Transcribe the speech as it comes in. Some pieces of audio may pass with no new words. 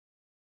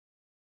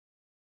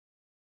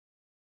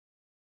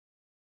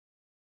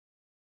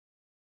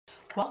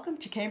Welcome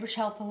to Cambridge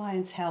Health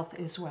Alliance Health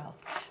is Wealth.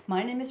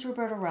 My name is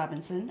Roberta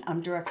Robinson.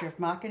 I'm Director of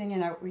Marketing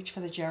and Outreach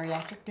for the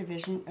Geriatric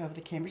Division of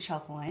the Cambridge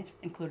Health Alliance,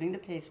 including the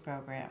PACE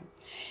program.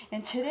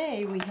 And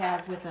today we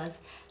have with us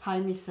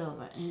Jaime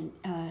Silva. And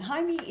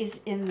Jaime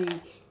is in the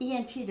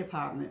ENT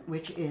department,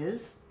 which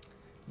is?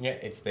 Yeah,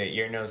 it's the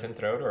ear, nose, and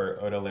throat or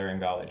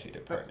otolaryngology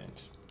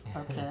department.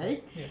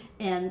 Okay. Yeah.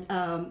 And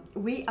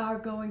we are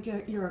going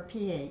to, you're a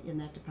PA in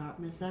that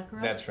department, is that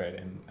correct? That's right.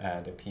 I'm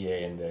the PA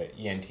in the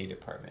ENT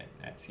department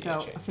at CHA.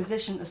 So, a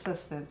physician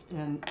assistant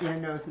in ear,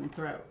 nose, and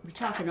throat. We're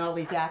talking all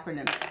these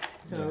acronyms,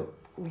 so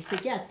we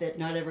forget that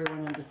not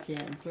everyone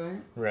understands, right?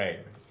 Right.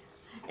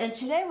 And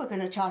today we're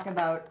going to talk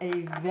about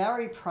a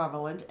very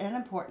prevalent and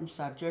important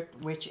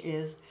subject, which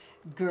is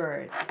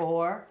GERD,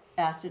 or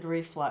acid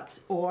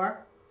reflux,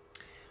 or...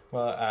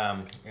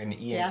 Well, in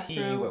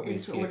ENT, what we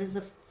see... What is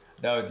a...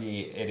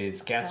 it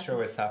is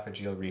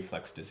gastroesophageal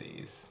reflux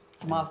disease.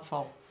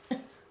 Mouthful.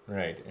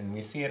 Right, and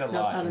we see it a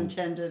No lot. pun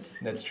intended.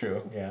 That's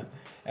true, yeah.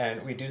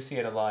 And we do see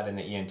it a lot in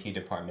the ENT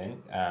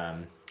department,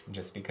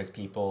 just because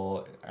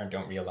people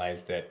don't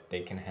realize that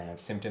they can have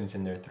symptoms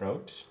in their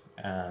throat,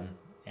 and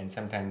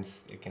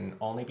sometimes it can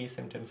only be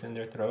symptoms in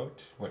their throat,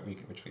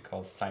 which we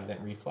call silent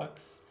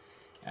reflux.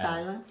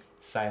 Silent?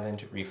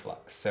 Silent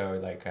reflux. So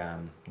like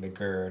the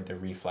GERD, the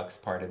reflux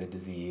part of the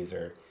disease,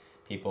 or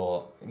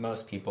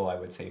most people I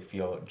would say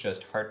feel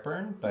just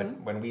heartburn, but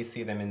when we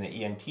see them in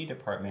the ENT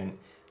department,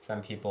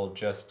 some people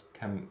just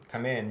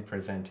come in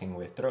presenting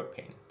with throat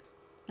pain.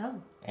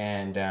 Oh.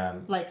 And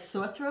like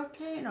sore throat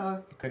pain,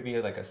 or? It could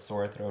be like a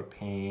sore throat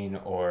pain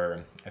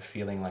or a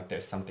feeling like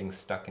there's something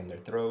stuck in their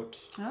throat.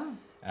 Oh.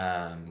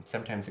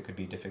 Sometimes it could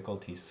be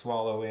difficulty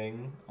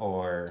swallowing,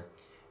 or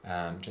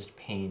just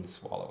pain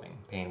swallowing.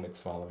 Pain with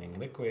swallowing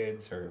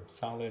liquids or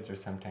solids, or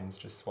sometimes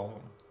just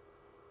swallowing.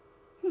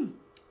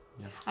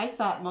 Yeah. I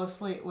thought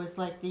mostly it was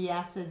like the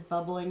acid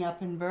bubbling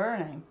up and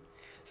burning.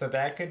 So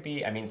that could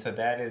be, so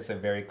that is a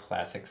very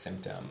classic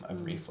symptom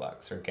of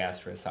reflux or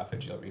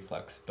gastroesophageal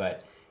reflux.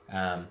 But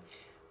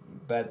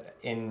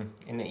in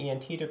the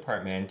ENT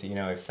department,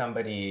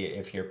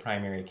 if your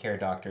primary care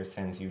doctor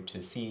sends you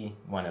to see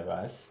one of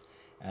us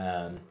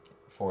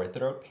for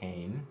throat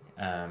pain,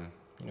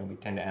 we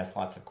tend to ask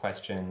lots of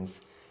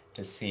questions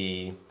to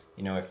see,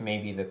 if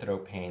maybe the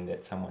throat pain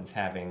that someone's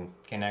having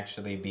can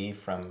actually be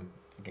from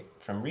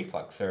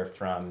reflux or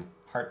from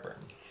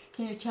heartburn.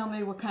 Can you tell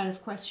me what kind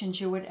of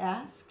questions you would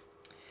ask?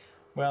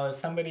 Well, if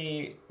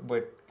somebody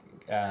were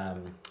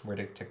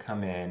to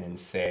come in and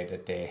say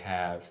that they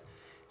have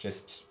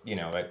just,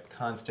 a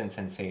constant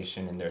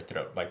sensation in their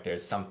throat, like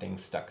there's something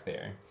stuck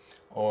there,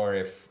 or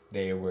if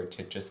they were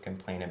to just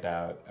complain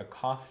about a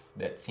cough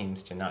that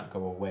seems to not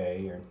go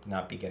away or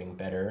not be getting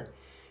better,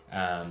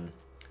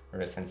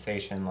 or a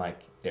sensation like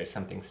there's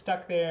something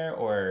stuck there,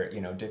 or,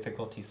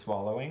 difficulty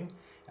swallowing,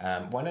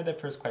 one of the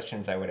first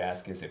questions I would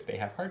ask is if they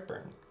have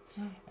heartburn.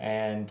 Oh.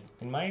 And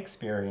in my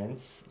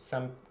experience,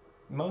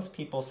 most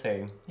people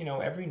say,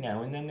 every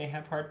now and then they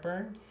have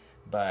heartburn,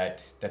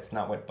 but that's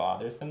not what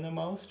bothers them the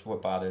most.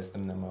 What bothers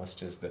them the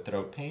most is the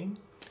throat pain.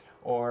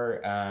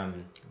 Or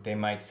they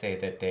might say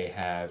that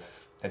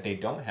they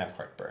don't have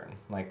heartburn,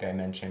 like I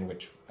mentioned,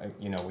 which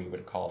we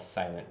would call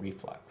silent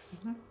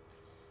reflux.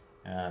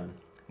 Mm-hmm.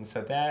 And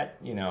so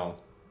that,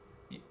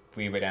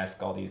 we would ask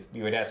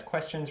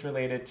questions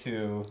related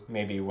to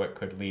maybe what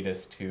could lead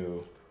us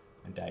to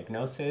a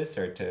diagnosis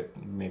or to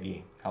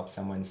maybe help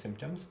someone's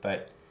symptoms.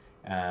 But,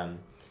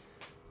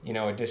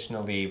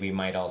 additionally, we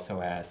might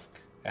also ask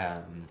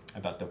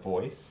about the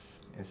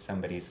voice, if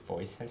somebody's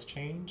voice has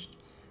changed.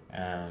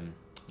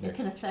 It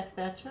can affect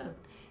that too.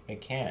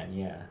 It can,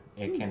 yeah.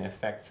 It can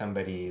affect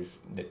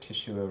the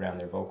tissue around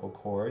their vocal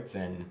cords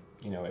and,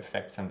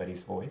 affect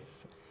somebody's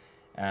voice.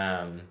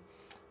 And,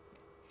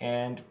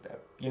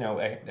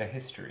 a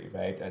history,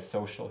 right? A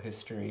social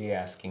history,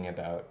 asking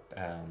about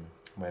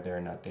whether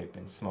or not they've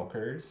been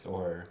smokers,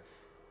 or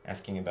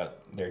asking about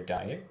their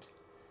diet,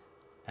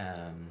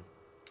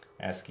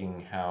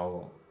 asking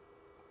how,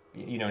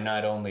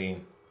 not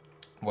only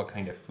what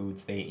kind of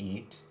foods they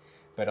eat,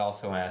 but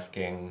also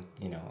asking,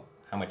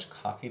 how much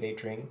coffee they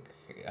drink,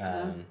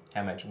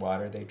 how much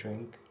water they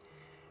drink,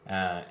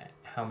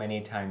 how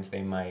many times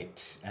they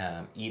might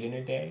eat in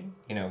a day.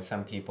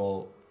 Some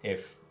people,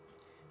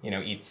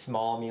 eat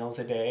small meals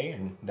a day,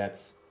 and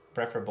that's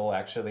preferable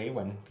actually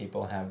when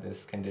people have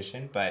this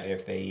condition. But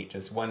if they eat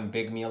just one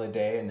big meal a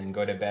day and then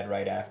go to bed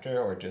right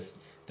after, or just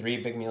 3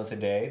 big meals a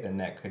day, then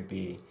that could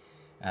be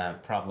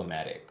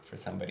problematic for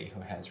somebody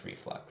who has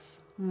reflux.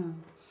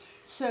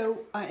 So,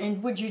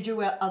 and would you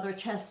do other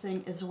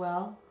testing as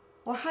well?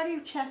 Or how do you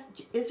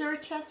test? Is there a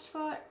test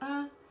for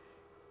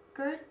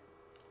GERD?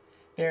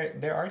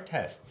 There are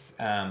tests.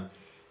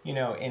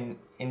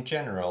 In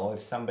general,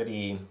 if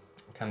somebody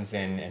comes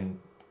in and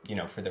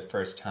for the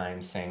first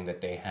time saying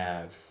that they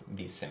have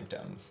these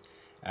symptoms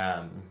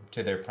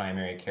to their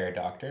primary care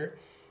doctor,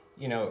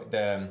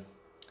 the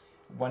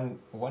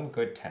one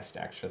good test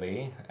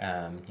actually,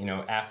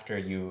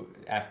 after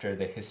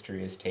the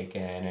history is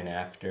taken and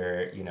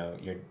after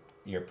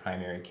your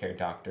primary care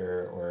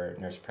doctor or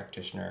nurse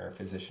practitioner or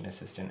physician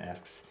assistant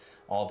asks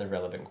all the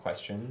relevant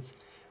questions.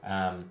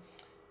 And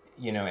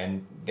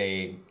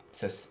they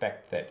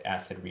suspect that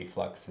acid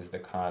reflux is the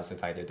cause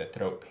of either the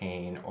throat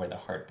pain or the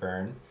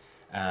heartburn.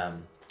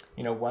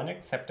 One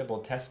acceptable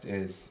test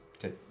is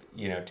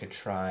to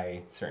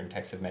try certain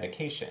types of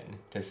medication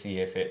to see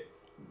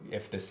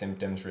if the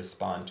symptoms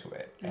respond to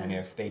it. Mm-hmm. And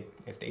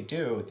if they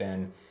do,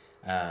 then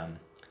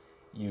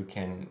you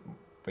can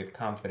with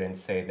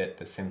confidence say that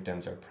the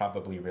symptoms are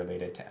probably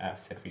related to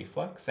acid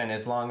reflux. And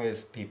as long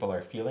as people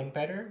are feeling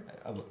better,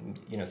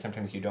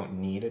 sometimes you don't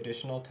need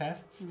additional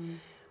tests.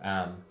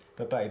 Mm-hmm.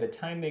 But by the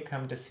time they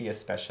come to see a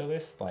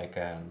specialist, like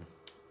an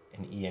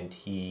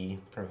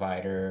ENT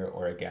provider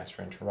or a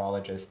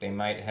gastroenterologist, they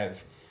might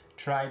have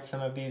tried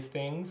some of these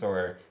things,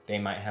 or they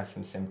might have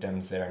some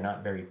symptoms that are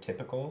not very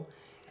typical.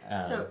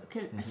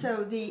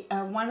 So the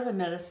one of the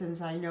medicines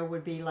I know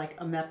would be like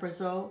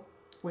omeprazole,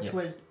 which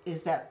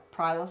is that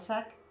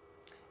Prilosec?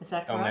 Is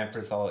that correct?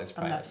 Omeprazole is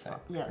Prilosec.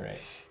 Yes. Right.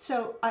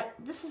 So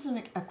this is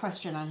a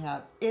question I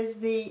have. Is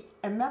the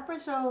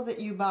omeprazole that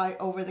you buy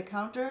over the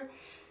counter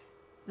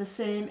the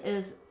same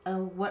as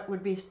what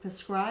would be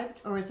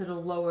prescribed, or is it a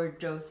lower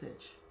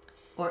dosage,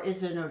 or is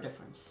there no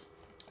difference?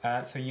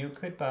 So you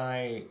could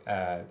buy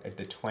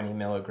the 20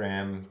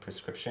 milligram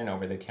prescription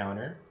over the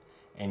counter,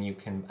 and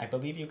I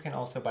believe you can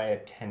also buy a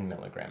 10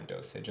 milligram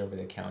dosage over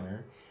the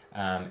counter.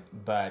 And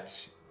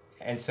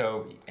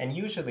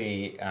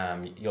usually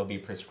you'll be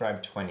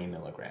prescribed 20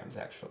 milligrams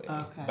actually.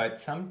 Okay.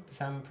 But some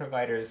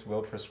providers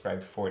will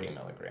prescribe 40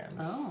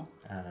 milligrams. Oh.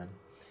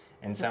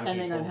 And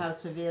depending on how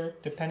severe?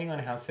 Depending on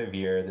how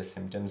severe the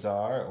symptoms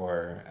are,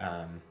 or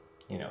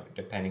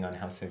depending on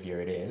how severe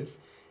it is.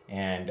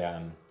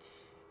 And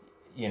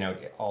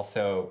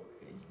also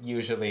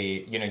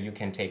usually, you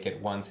can take it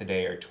once a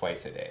day or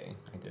twice a day,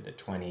 either the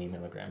 20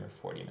 milligram or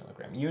 40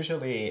 milligram.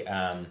 Usually,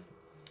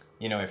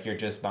 if you're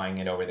just buying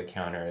it over the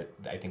counter,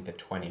 I think the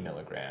 20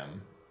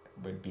 milligram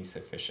would be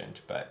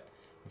sufficient. But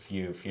if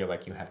you feel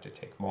like you have to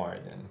take more,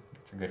 then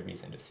it's a good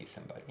reason to see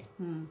somebody.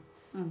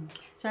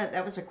 So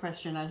that was a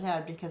question I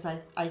had, because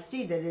I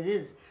see that it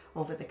is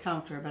over the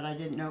counter, but I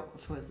didn't know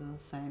if it was the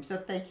same. So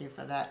thank you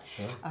for that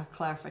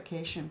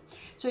clarification.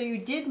 So you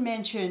did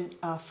mention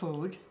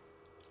food.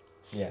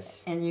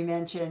 Yes. And you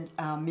mentioned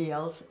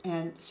meals.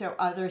 And so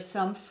are there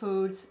some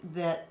foods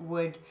that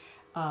would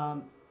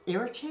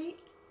irritate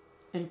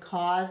and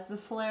cause the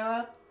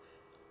flare-up,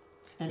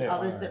 and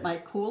others that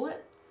might cool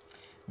it?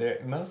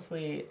 They're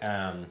mostly...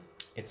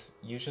 it's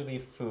usually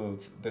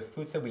the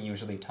foods that we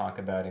usually talk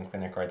about in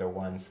clinic are the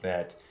ones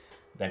that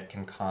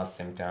can cause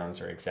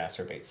symptoms or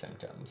exacerbate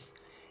symptoms.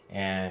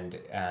 And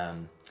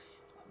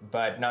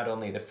but not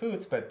only the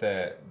foods, but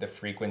the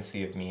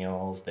frequency of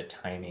meals, the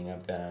timing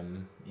of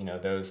them,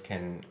 those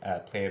can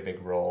play a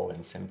big role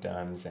in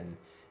symptoms and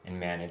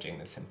managing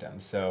the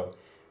symptoms. So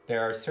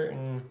there are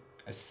certain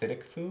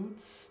acidic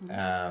foods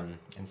and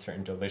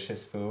certain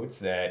delicious foods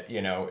that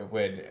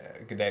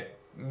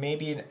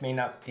may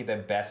not be the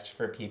best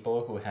for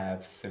people who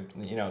have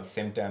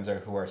symptoms or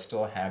who are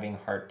still having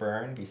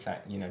heartburn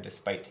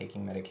despite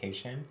taking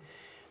medication.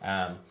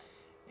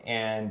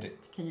 And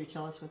can you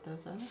tell us what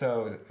those are?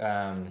 So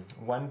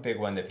one big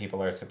one that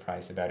people are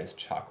surprised about is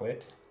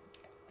chocolate.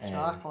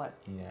 Chocolate.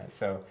 Yeah.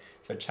 So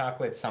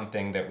chocolate's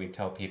something that we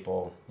tell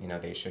people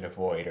they should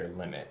avoid or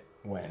limit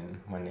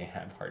when they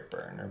have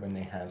heartburn, or when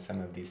they have some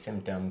of these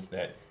symptoms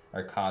that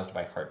are caused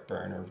by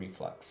heartburn or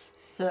reflux.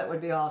 So that would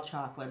be all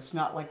chocolate. It's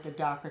not like the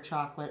darker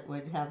chocolate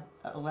would have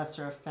a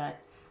lesser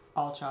effect.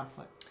 All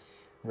chocolate.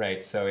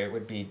 Right. So it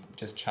would be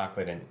just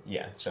chocolate and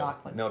So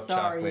chocolate. Milk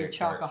chocolate,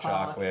 dark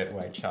chocolate,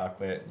 white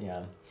chocolate.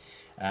 Yeah.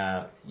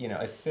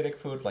 Acidic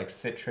food like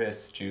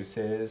citrus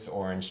juices,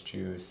 orange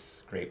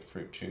juice,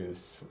 grapefruit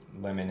juice,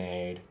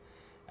 lemonade,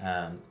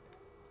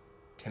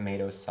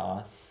 tomato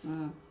sauce.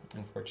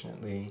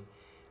 Unfortunately.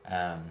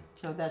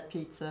 So that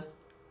pizza.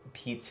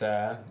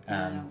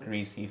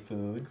 Greasy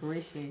foods.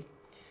 Greasy.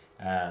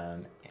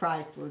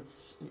 Fried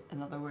foods,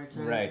 in other words.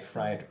 Right,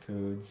 fried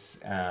foods,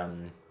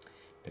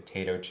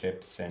 potato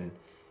chips, and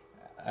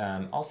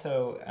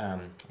also I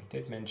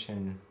did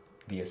mention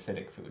the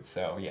acidic foods.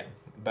 So yeah,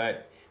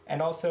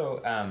 and also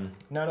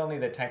not only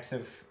the types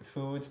of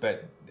foods,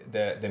 but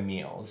the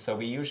meals. So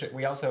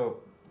we also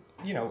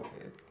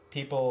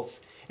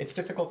it's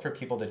difficult for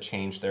people to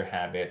change their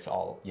habits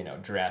all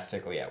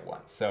drastically at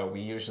once. So we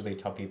usually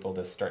tell people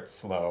to start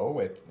slow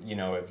with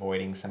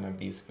avoiding some of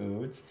these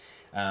foods.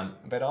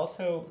 But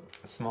also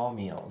small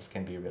meals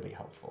can be really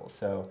helpful.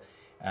 So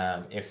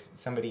if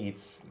somebody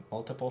eats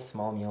multiple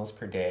small meals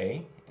per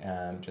day,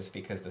 just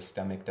because the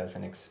stomach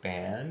doesn't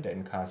expand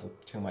and cause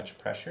too much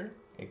pressure,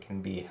 it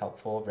can be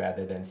helpful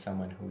rather than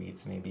someone who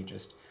eats maybe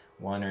just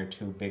 1 or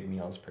 2 big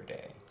meals per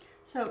day.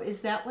 So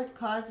is that what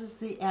causes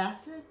the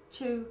acid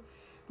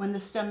when the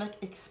stomach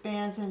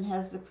expands and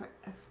has the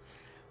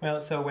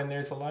Well, so when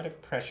there's a lot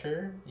of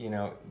pressure,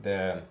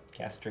 the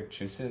gastric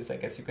juices, I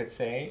guess you could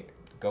say,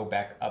 go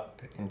back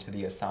up into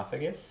the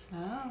esophagus.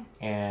 Oh.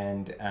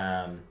 And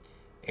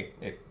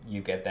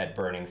you get that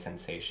burning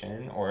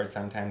sensation, or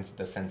sometimes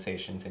the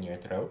sensations in your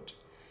throat.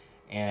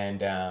 And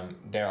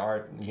there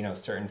are,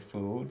 certain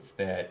foods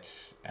that,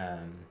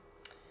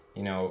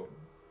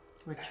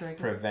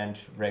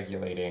 prevent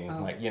regulating,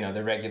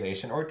 the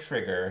regulation or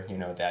trigger,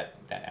 that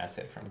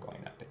acid from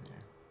going up in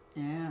there.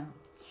 Yeah.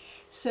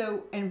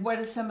 So, and what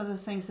are some of the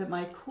things that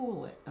might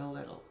cool it a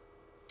little?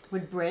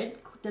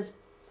 Does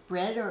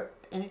bread or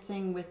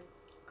anything with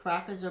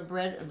crackers or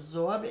bread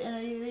absorb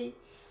any of the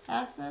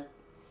acid?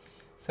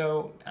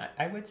 So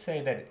I would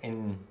say that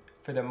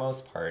for the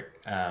most part,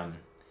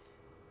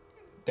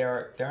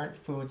 there aren't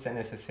foods that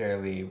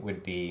necessarily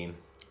would be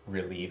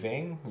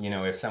relieving.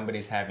 If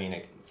somebody's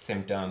having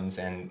symptoms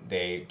and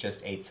they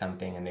just ate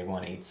something and they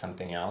want to eat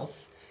something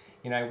else,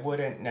 I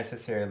wouldn't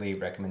necessarily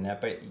recommend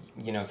that. But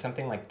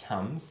something like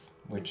Tums,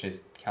 which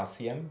is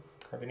calcium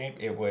carbonate,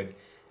 it would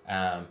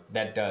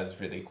that does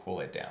really cool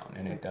it down,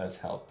 and it does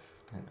help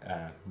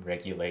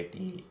regulate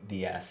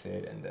the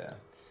acid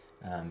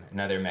and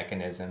other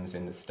mechanisms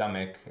in the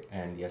stomach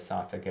and the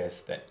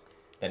esophagus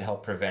that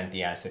help prevent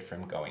the acid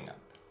from going up.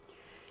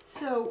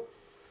 So,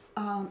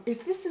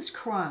 if this is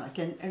chronic,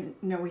 and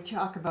we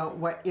talk about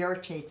what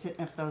irritates it,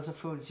 and if those are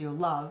foods you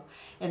love,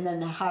 and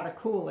then how to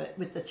cool it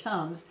with the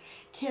Tums,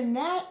 can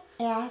that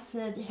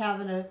acid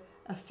have an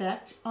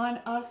effect on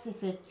us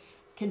if it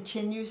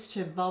continues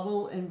to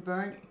bubble and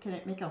burn? Can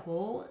it make a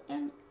hole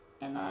in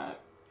our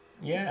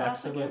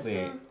esophagus?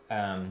 Absolutely.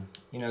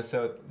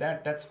 So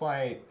that's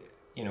why,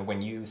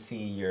 when you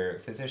see your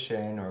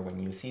physician or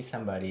when you see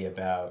somebody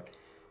about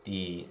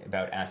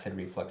acid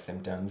reflux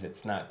symptoms,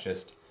 it's not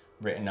just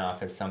written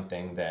off as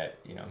something that,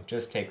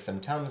 just take some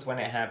Tums when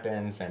it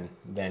happens and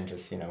then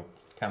just,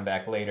 come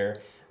back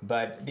later.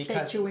 But because...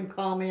 Take two and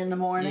call me in the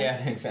morning. Yeah,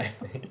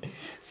 exactly.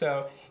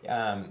 So,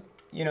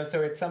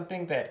 so it's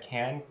something that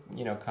can,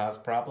 cause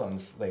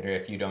problems later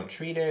if you don't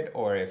treat it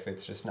or if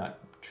it's just not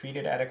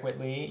treated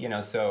adequately,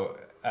 so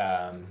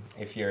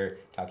if you're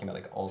talking about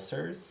like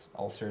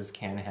ulcers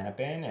can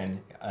happen,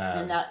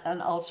 and that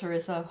an ulcer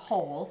is a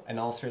hole. An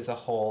ulcer is a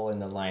hole in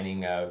the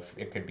lining of,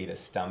 it could be the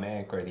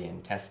stomach or the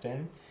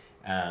intestine,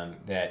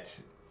 that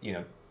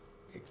it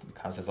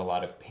causes a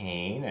lot of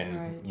pain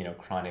and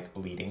chronic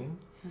bleeding,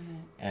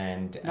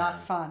 and not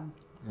fun.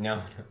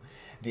 No,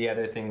 the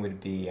other thing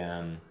would be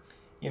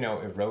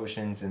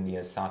erosions in the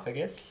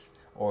esophagus,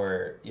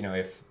 or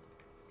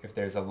if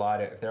there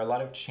are a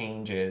lot of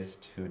changes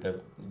to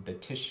the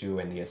tissue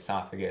in the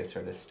esophagus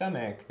or the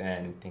stomach,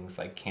 then things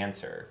like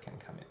cancer can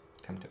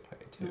come to play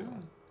too.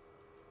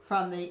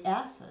 From the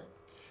acid?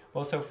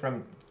 Well, so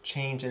from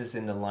changes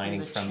in the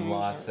lining from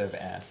lots of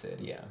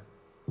acid, yeah.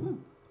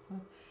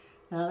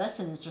 Now that's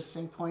an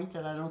interesting point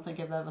that I don't think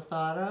I've ever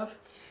thought of.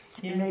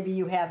 Yes. And maybe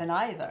you haven't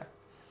either.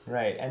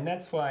 Right, and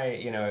that's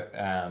why,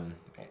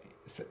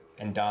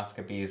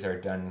 endoscopies are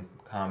done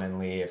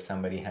commonly if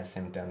somebody has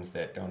symptoms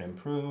that don't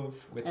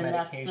improve with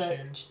medication.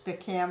 And that's the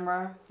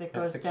camera that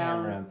goes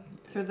down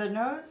through the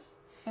nose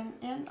and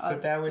in? So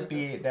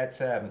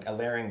that's a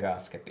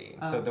laryngoscopy.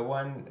 So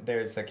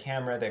there's a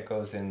camera that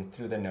goes in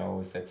through the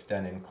nose that's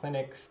done in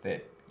clinics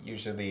that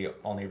usually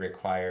only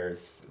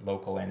requires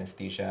local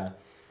anesthesia.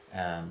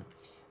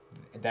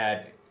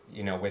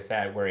 With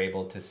that we're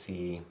able to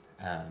see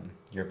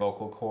your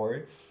vocal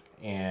cords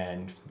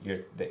and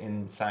the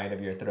inside of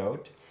your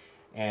throat.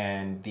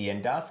 And the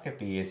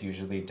endoscopy is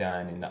usually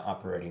done in the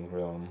operating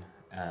room,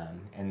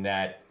 and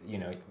that,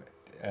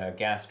 a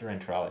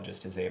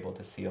gastroenterologist is able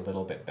to see a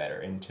little bit better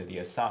into the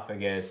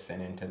esophagus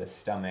and into the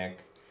stomach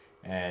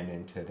and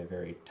into the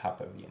very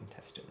top of the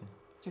intestine.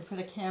 Do you put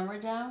a camera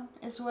down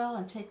as well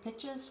and take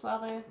pictures while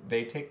they're...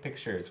 They take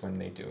pictures when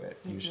they do it,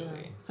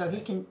 usually. So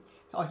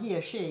he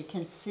or she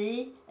can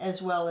see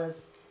as well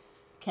as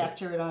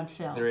capture it on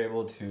film. They're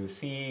able to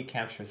see,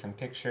 capture some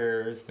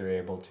pictures, they're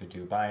able to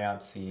do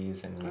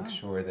biopsies and make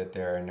sure that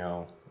there are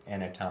no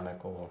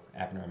anatomical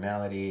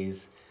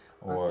abnormalities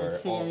or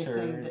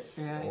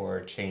ulcers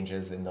or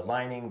changes in the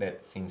lining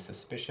that seem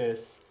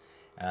suspicious.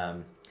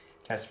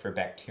 Test for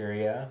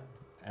bacteria.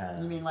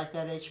 You mean like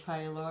that H.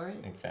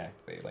 pylori?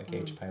 Exactly, like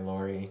H.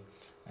 pylori.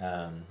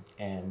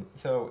 And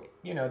so,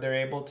 they're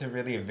able to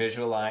really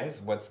visualize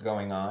what's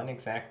going on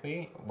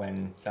exactly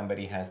when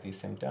somebody has these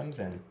symptoms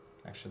and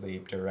actually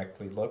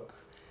directly look.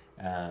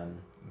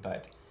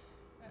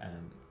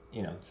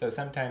 So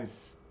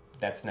sometimes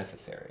that's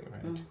necessary,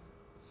 right?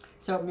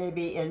 So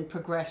maybe in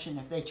progression,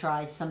 if they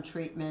try some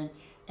treatment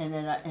and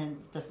then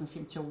it doesn't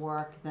seem to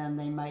work, then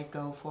they might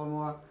go for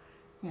more,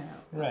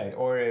 Right,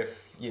 or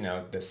if,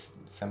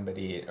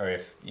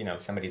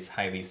 somebody's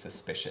highly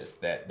suspicious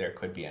that there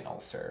could be an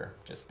ulcer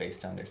just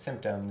based on their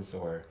symptoms,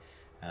 or,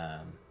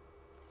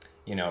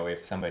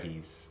 if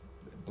somebody's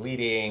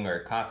bleeding or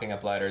coughing up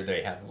blood, or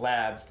they have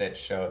labs that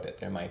show that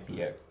there might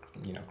be a,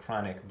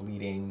 chronic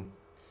bleeding.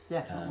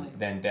 Definitely.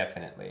 Then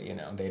definitely,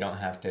 they don't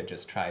have to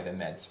just try the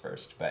meds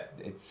first, but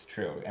it's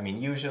true. I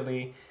mean,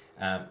 usually,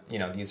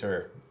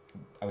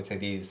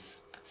 these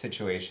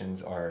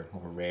situations are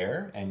more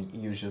rare, and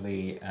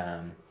usually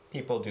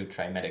people do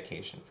try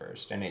medication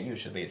first, and it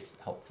usually is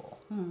helpful.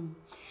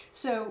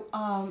 So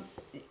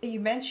you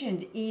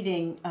mentioned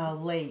eating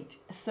late.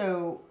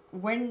 So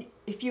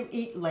if you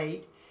eat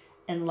late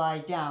and lie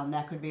down,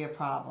 that could be a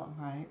problem,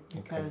 right?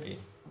 It could be.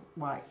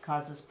 Why? It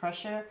causes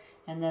pressure,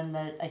 and then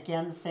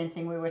the same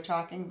thing we were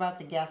talking about,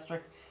 the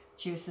gastric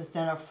juices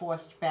then are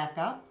forced back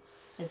up.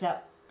 Is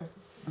that?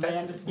 Am I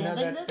understanding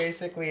No, that's this?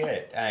 basically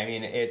it. I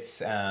mean,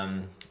 it's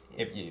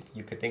if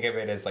you could think of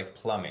it as like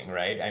plumbing,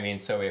 right? I mean,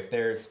 so if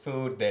there's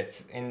food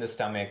that's in the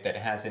stomach that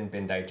hasn't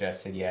been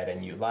digested yet,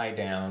 and you lie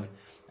down,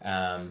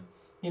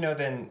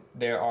 then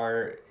there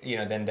are,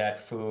 then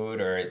that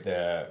food or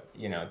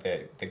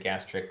the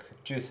gastric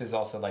juices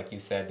also, like you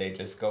said, they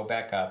just go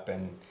back up,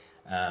 and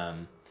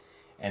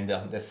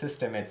the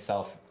system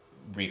itself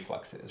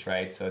refluxes,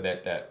 right? So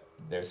that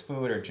there's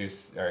food or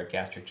juice or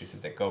gastric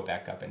juices that go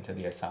back up into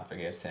the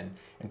esophagus, and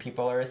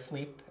people are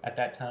asleep at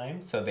that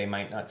time, so they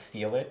might not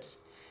feel it.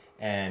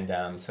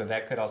 And so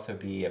that could also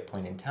be a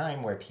point in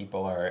time where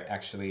people are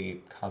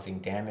actually causing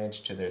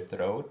damage to their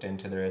throat and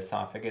to their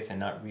esophagus and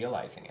not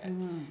realizing it.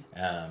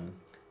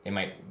 They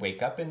might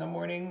wake up in the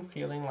morning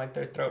feeling like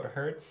their throat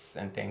hurts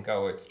and think,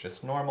 oh, it's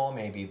just normal.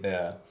 Maybe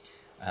the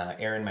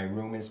air in my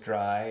room is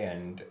dry,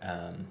 and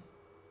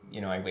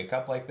I wake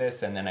up like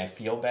this and then I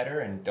feel better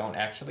and don't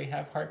actually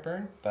have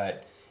heartburn,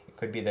 but it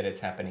could be that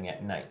it's happening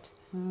at night.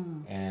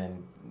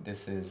 And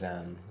this is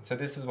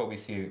what we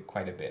see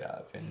quite a bit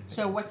of.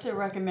 So what's a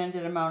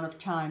recommended amount of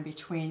time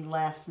between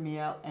last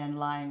meal and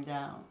lying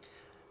down?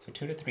 So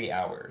 2 to 3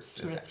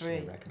 hours is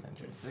actually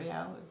recommended. 3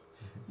 hours,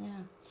 yeah.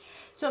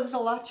 So there's a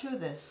lot to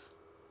this.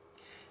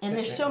 And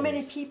there's so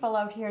many people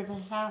out here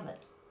that have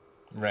it.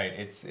 Right,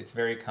 it's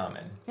very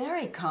common.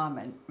 Very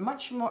common.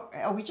 Much more.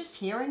 Are we just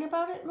hearing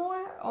about it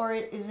more? Or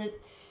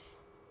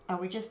are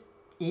we just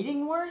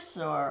eating worse?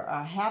 Or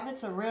our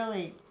habits are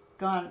really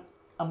gone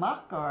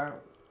amok, or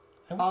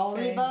all of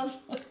the above?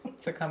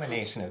 It's a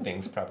combination of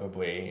things,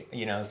 probably.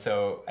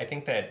 So I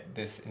think that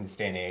in this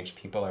day and age,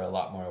 people are a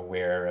lot more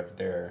aware of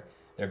their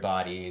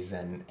bodies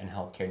and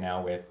healthcare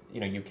now. With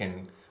you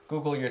can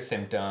Google your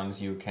symptoms,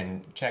 you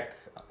can check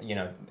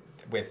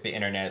with the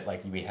internet.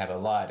 Like, we have a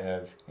lot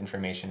of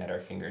information at our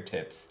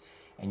fingertips,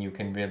 and you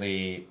can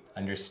really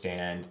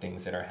understand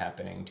things that are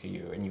happening to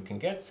you, and you can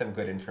get some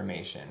good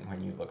information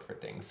when you look for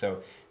things.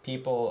 So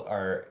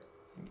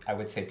I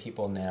would say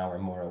people now are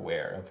more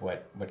aware of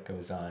what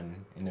goes on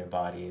in their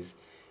bodies,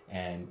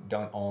 and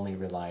don't only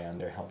rely on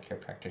their healthcare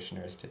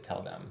practitioners to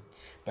tell them.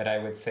 But I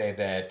would say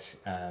that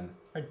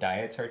our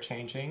diets are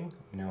changing.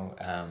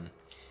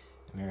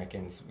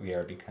 Americans, we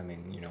are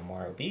becoming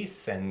more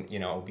obese, and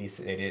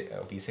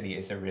obesity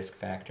is a risk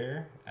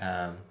factor.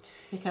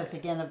 Because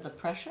again of the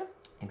pressure?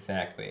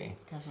 Exactly.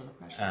 Because of the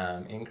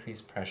pressure.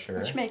 Increased pressure.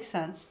 Which makes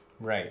sense.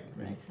 Right.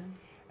 Makes sense.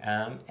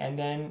 And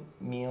then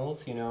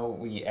meals,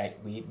 we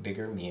eat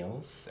bigger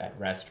meals at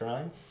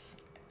restaurants,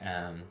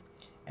 and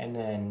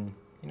then,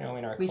 in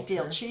our we culture,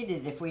 feel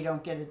cheated if we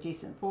don't get a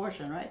decent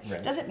portion, right?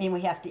 Right. Doesn't mean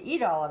we have to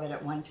eat all of it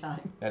at one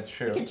time. That's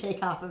true. We can take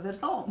half of it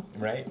home.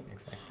 Right,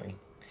 exactly.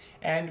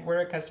 And we're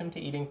accustomed to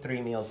eating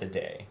 3 meals a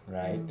day,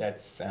 right?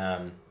 That's,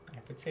 I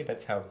would say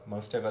that's how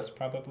most of us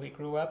probably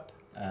grew up.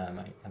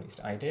 At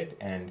least I did.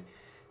 And,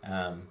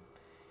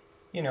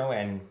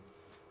 and...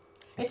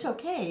 It's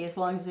okay as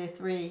long as they're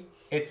 3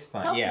 It's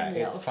fine. healthy Yeah,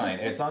 meals. it's fine.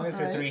 As long as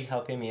they're Right. 3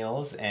 healthy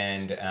meals,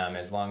 and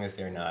as long as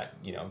they're not,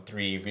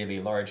 3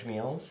 really large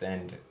meals.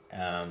 And,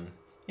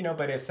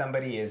 but if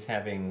somebody is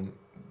having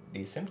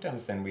these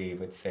symptoms, then we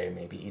would say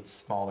maybe eat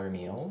smaller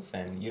meals,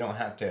 and you don't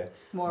have to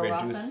More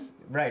reduce... often?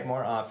 Right,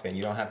 more often.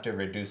 You don't have to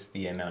reduce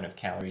the amount of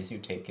calories you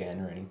take in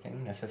or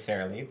anything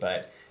necessarily,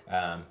 but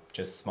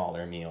just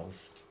smaller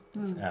meals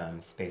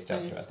spaced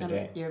out throughout the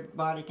day. Your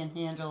body can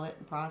handle it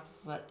and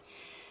process it.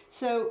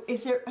 So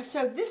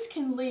this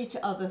can lead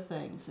to other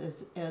things,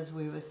 as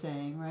we were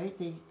saying, right?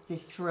 The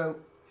throat,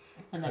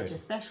 and that's your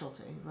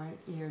specialty, right?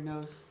 Ear,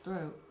 nose,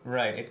 throat.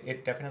 Right,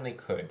 it definitely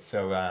could.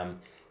 So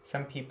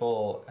some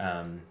people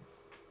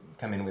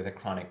come in with a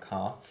chronic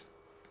cough.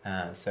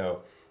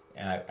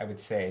 I would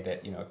say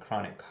that, a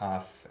chronic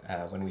cough,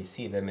 when we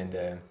see them in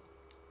the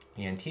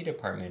ENT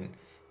department,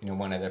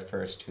 one of the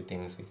first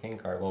things we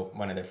think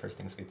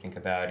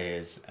about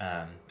is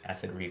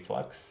acid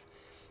reflux.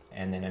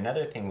 And then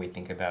another thing we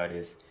think about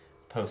is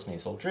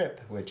postnasal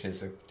drip, which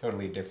is a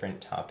totally different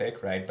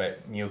topic, right?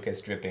 But mucus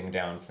dripping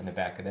down from the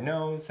back of the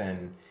nose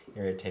and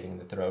irritating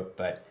the throat.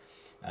 But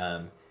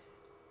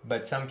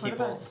some people... What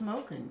about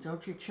smoking?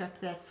 Don't you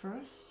check that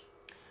first?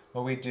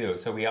 Well, we do.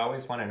 So we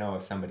always want to know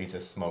if somebody's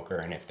a smoker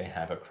and if they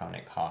have a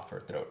chronic cough or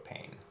throat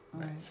pain.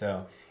 Right.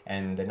 So,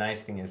 and the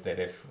nice thing is that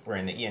if we're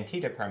in the ENT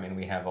department,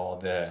 we have all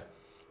the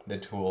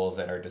tools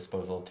at our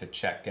disposal to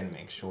check and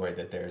make sure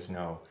that there's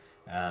no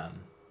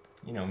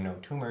no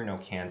tumor, no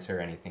cancer,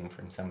 anything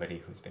from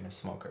somebody who's been a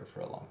smoker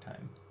for a long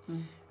time.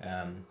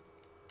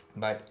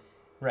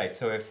 Right,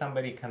 so if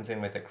somebody comes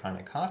in with a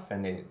chronic cough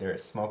and they're a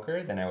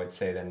smoker, then I would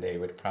say then they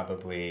would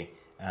probably,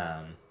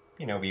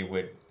 we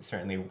would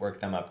certainly work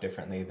them up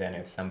differently than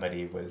if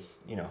somebody was,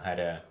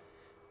 had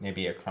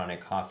maybe a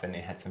chronic cough and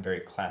they had some very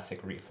classic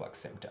reflux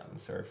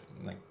symptoms, or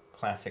like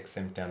classic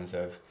symptoms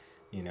of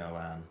you know,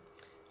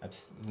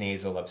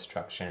 nasal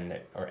obstruction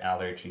or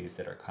allergies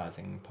that are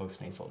causing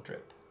postnasal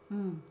drip.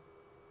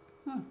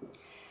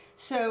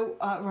 So,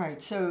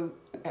 right, so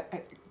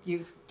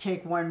you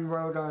take one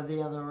road or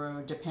the other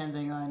road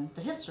depending on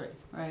the history,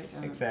 right?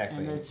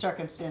 Exactly. And the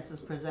circumstances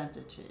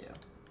presented to you.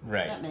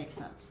 Right. That makes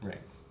sense.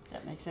 Right.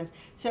 That makes sense.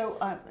 So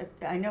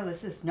I know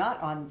this is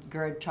not on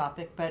GERD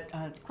topic, but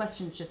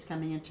questions just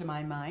coming into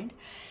my mind.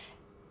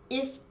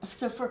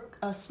 So for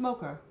a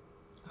smoker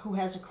who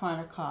has a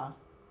chronic cough,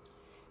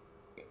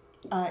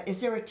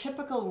 is there a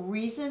typical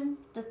reason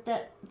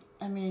that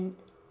I mean,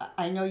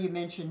 I know you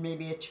mentioned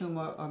maybe a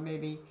tumor or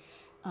maybe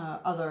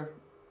other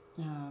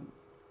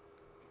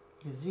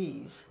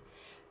disease,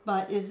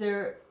 but is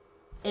there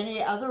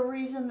any other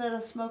reason that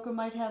a smoker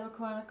might have a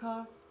chronic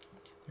cough?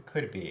 It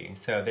could be.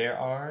 So there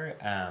are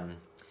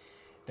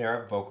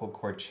vocal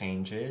cord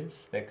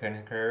changes that can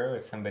occur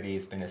if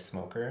somebody's been a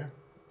smoker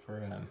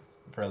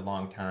for a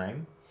long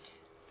time.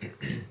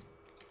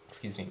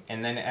 Excuse me.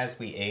 And then as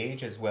we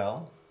age as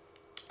well,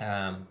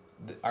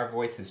 our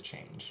voices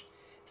change.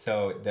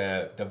 So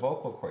the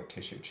vocal cord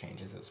tissue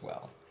changes as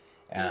well.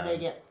 Do they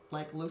get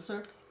like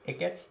looser? It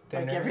gets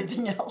thinner. Like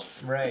everything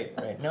else.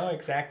 Right. No,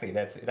 exactly.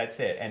 That's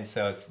it. And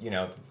so, you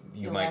know,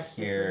 you might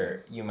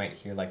hear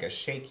like a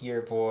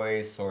shakier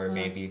voice, or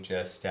maybe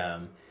just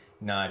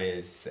not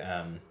as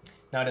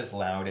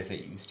loud as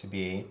it used to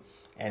be.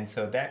 And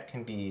so that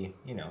can be,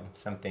 you know,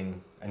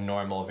 a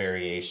normal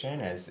variation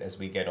as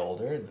we get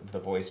older, the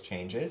voice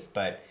changes.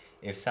 But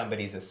if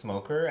somebody's a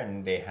smoker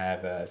and they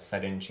have a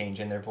sudden change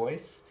in their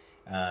voice,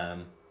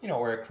 you know,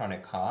 or a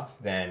chronic cough,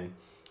 then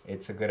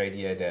it's a good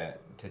idea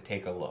to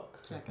take a look,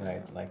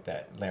 right? Like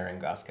that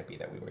laryngoscopy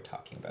that we were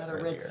talking about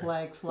earlier. That a red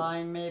flag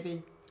flying,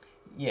 maybe?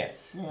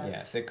 Yes,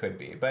 it could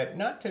be, but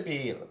not to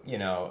be, you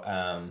know.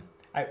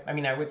 I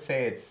mean, I would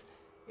say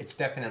it's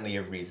definitely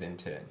a reason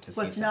to see.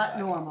 Well, it's not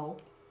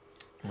normal,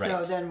 right.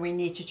 So then we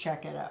need to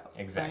check it out.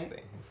 Exactly.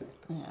 Right?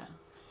 Exactly. Yeah.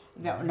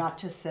 No, not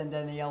to send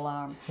any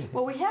alarm.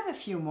 Well, we have a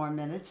few more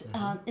minutes.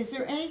 Is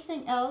there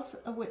anything else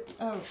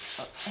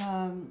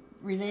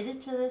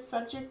related to this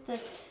subject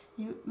that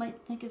you might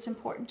think is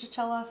important to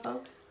tell our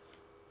folks?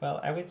 Well,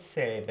 I would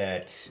say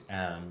that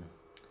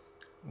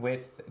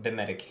with the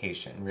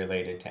medication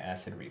related to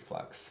acid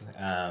reflux,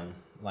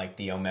 like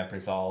the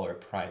omeprazole or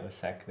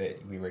Prilosec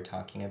that we were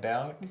talking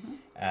about,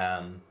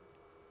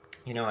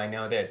 you know, I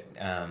know that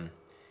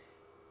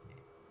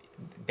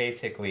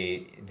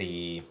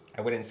basically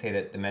I wouldn't say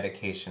that the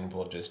medication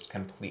will just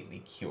completely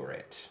cure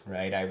it,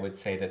 right? I would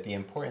say that the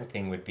important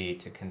thing would be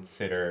to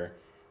consider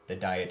the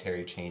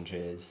dietary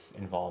changes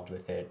involved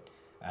with it,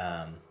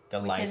 the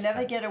lifestyle. We can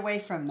never get away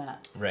from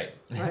that. Right.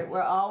 Right.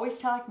 We're always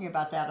talking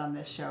about that on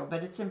this show,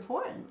 but it's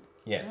important.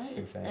 Yes, right?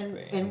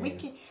 exactly. And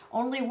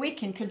only we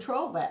can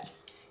control that.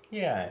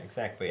 Yeah,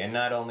 exactly. And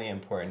not only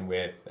important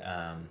with,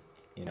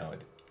 you know,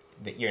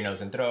 the ear, nose,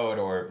 and throat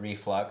or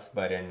reflux,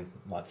 but in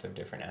lots of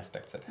different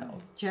aspects of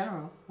health.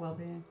 General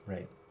well-being.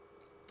 Right.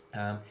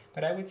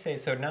 But I would say,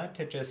 so not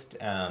to just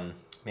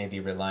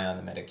maybe rely on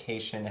the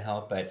medication to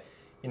help, but,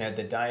 you know,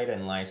 the diet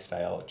and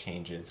lifestyle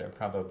changes are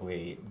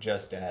probably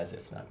just as,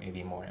 if not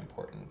maybe more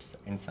important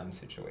in some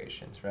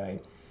situations,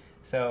 right?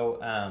 So,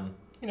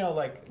 you know,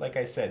 like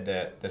I said,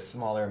 the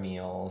smaller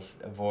meals,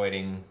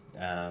 avoiding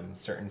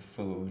certain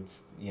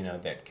foods, you know,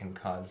 that can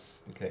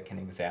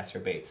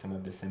exacerbate some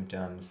of the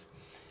symptoms.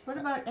 What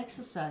about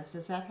exercise?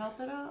 Does that help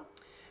at all?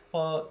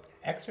 Well,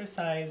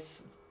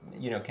 exercise,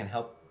 you know, can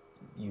help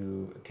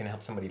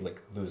somebody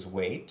like lose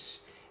weight,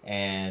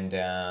 and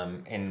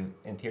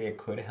in theory it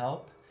could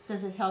help.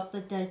 Does it help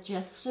the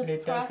digestive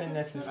it process doesn't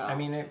necessarily. I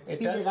mean, it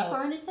speed does it up help,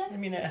 or anything? I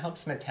mean, it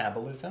helps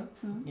metabolism,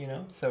 you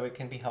know, so it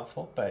can be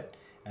helpful. But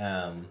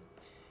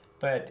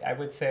I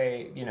would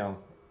say, you know,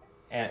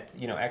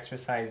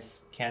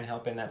 exercise can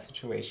help in that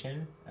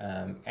situation,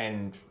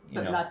 and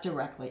but not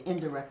directly,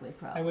 indirectly,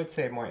 probably. I would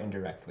say more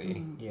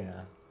indirectly,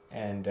 yeah,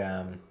 and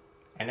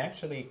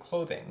actually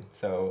clothing.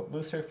 So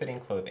looser fitting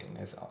clothing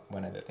is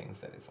one of the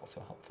things that is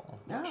also helpful.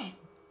 Oh.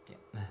 Yeah.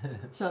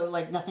 So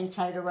like nothing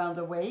tight around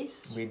the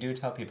waist? We do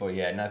tell people,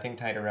 yeah, nothing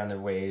tight around the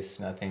waist,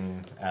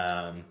 nothing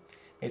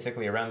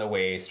basically around the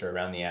waist or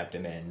around the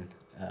abdomen,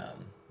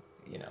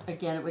 you know.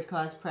 Again, it would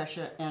cause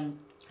pressure and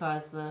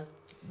cause the...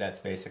 That's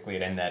basically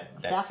it, and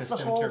that's system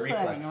the whole to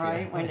reflux. thing,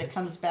 right? When it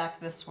comes back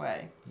this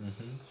way.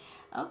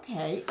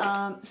 Okay,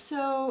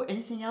 so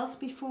anything else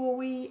before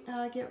we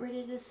get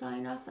ready to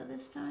sign off at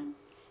this time?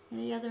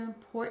 Any other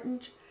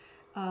important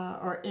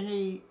or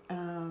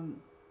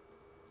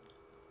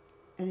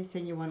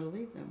anything you want to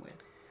leave them with?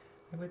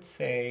 I would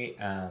say,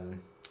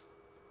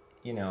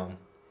 you know,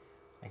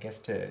 I guess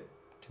to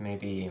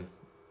maybe,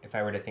 if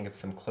I were to think of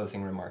some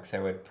closing remarks, I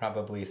would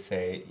probably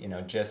say, you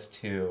know, just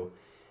to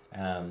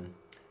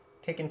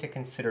take into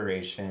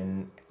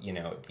consideration, you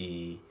know,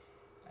 the,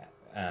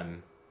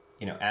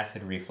 you know,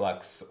 acid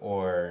reflux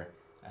or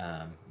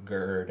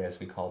GERD, as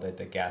we called it,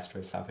 the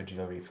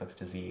gastroesophageal reflux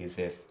disease,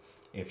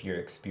 if you're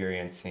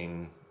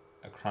experiencing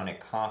a chronic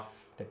cough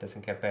that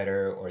doesn't get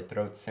better, or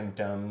throat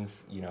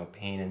symptoms, you know,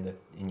 pain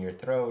in your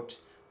throat,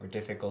 or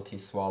difficulty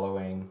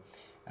swallowing,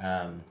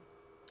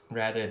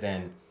 rather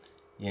than,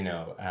 you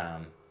know,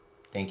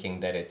 thinking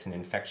that it's an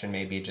infection,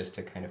 maybe just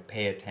to kind of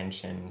pay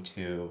attention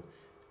to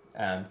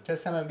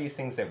some of these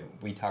things that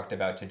we talked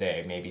about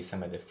today, maybe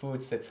some of the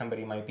foods that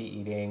somebody might be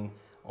eating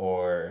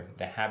or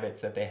the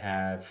habits that they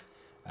have,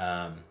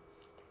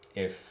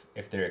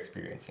 if they're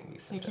experiencing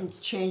these symptoms. They can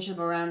change them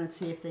around and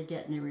see if they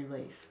get any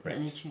relief, Right.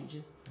 any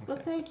changes. Exactly.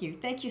 Well, thank you.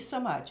 Thank you so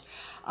much.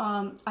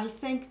 I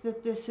think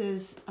that this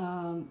is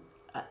an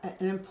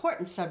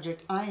important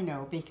subject, I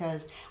know,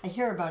 because I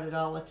hear about it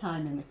all the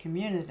time in the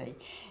community.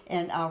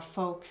 And our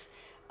folks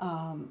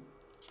are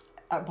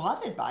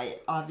bothered by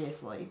it,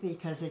 obviously,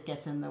 because it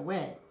gets in the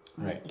way.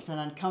 Right. It's an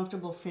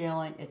uncomfortable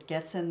feeling. It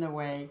gets in the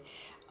way.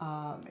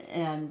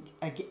 And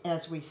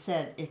as we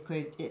said, it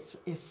could,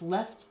 if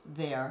left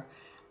there,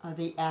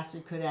 the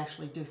acid could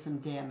actually do some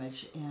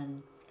damage,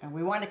 and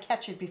we want to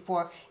catch it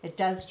before it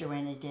does do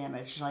any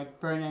damage, like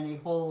burn any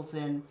holes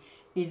in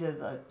either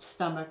the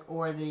stomach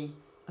or the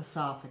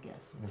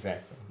esophagus.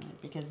 Exactly.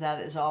 Right? Because that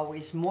is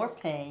always more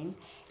pain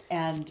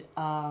and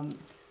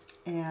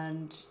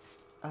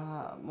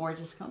more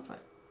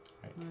discomfort,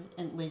 Right. right?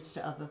 And it leads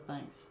to other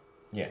things.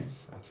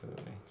 Yes,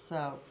 absolutely.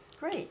 So,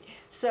 great.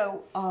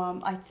 So,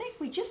 I think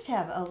we just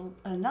have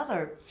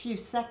another few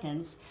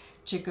seconds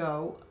to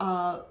go.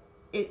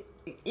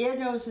 Ear,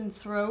 nose, and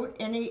throat,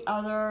 any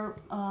other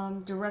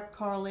direct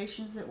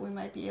correlations that we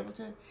might be able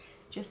to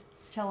just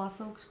tell our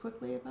folks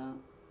quickly about?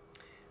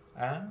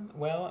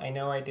 Well, I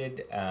know I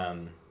did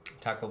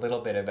talk a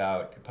little bit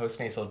about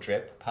postnasal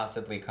drip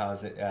possibly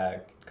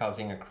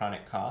causing a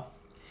chronic cough.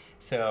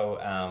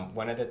 So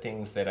one of the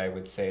things that I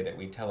would say that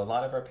we tell a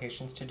lot of our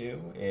patients to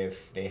do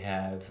if they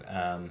have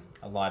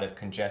a lot of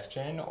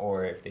congestion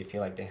or if they feel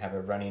like they have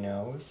a runny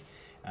nose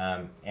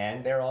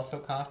and they're also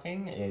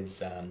coughing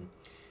is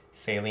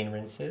saline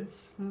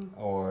rinses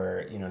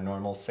or, you know,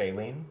 normal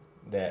saline,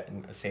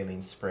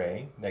 saline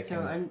spray.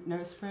 So a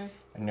nose spray?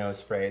 A nose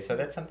spray. So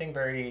that's something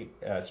very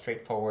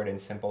straightforward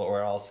and simple,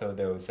 or also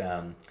those,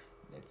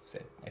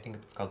 I think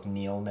it's called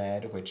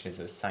Neilmed, which is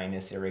a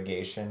sinus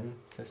irrigation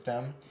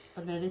system.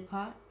 A neti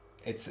pot?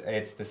 It's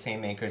the same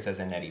makers as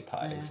a neti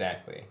pot, Yeah.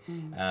 exactly.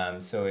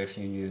 Mm-hmm. So if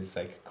you use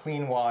like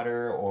clean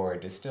water or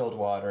distilled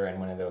water and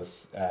one of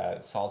those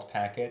salt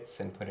packets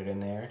and put it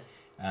in there,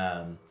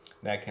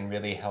 that can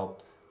really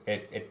help.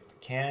 It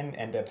can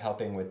end up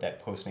helping with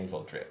that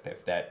postnasal drip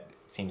if that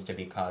seems to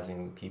be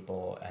causing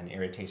people an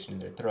irritation in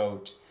their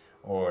throat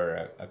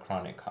or a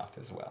chronic cough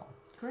as well.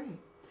 Great.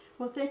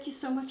 Well, thank you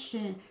so much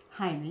to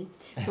Jaime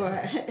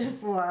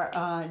for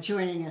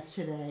joining us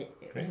today.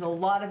 There's a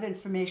lot of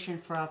information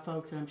for our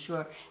folks, and I'm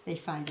sure they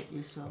find it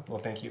useful. Well,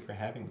 thank you for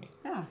having me.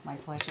 Yeah, my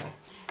pleasure.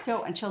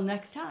 So until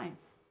next time.